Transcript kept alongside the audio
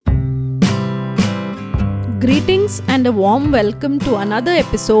Greetings and a warm welcome to another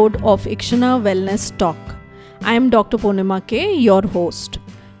episode of Ikshana Wellness Talk. I am Dr. Purnima.K, your host.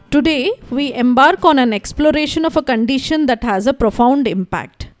 Today, we embark on an exploration of a condition that has a profound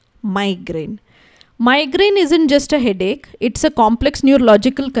impact: migraine. Migraine isn't just a headache, it's a complex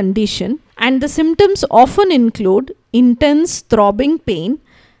neurological condition, and the symptoms often include intense throbbing pain,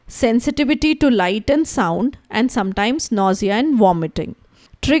 sensitivity to light and sound, and sometimes nausea and vomiting.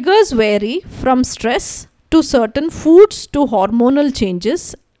 Triggers vary from stress to certain foods to hormonal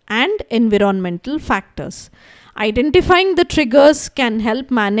changes and environmental factors. Identifying the triggers can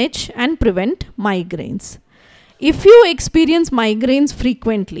help manage and prevent migraines. If you experience migraines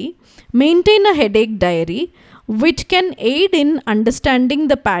frequently, maintain a headache diary, which can aid in understanding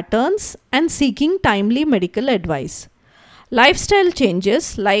the patterns and seeking timely medical advice. Lifestyle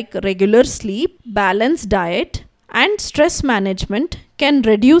changes like regular sleep, balanced diet, and stress management can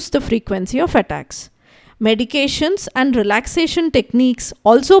reduce the frequency of attacks. Medications and relaxation techniques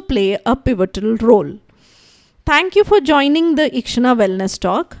also play a pivotal role. Thank you for joining the Ikshana Wellness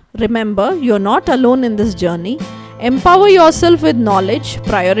Talk. Remember, you're not alone in this journey. Empower yourself with knowledge,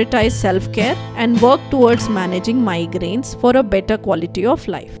 prioritize self-care, and work towards managing migraines for a better quality of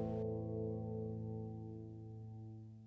life.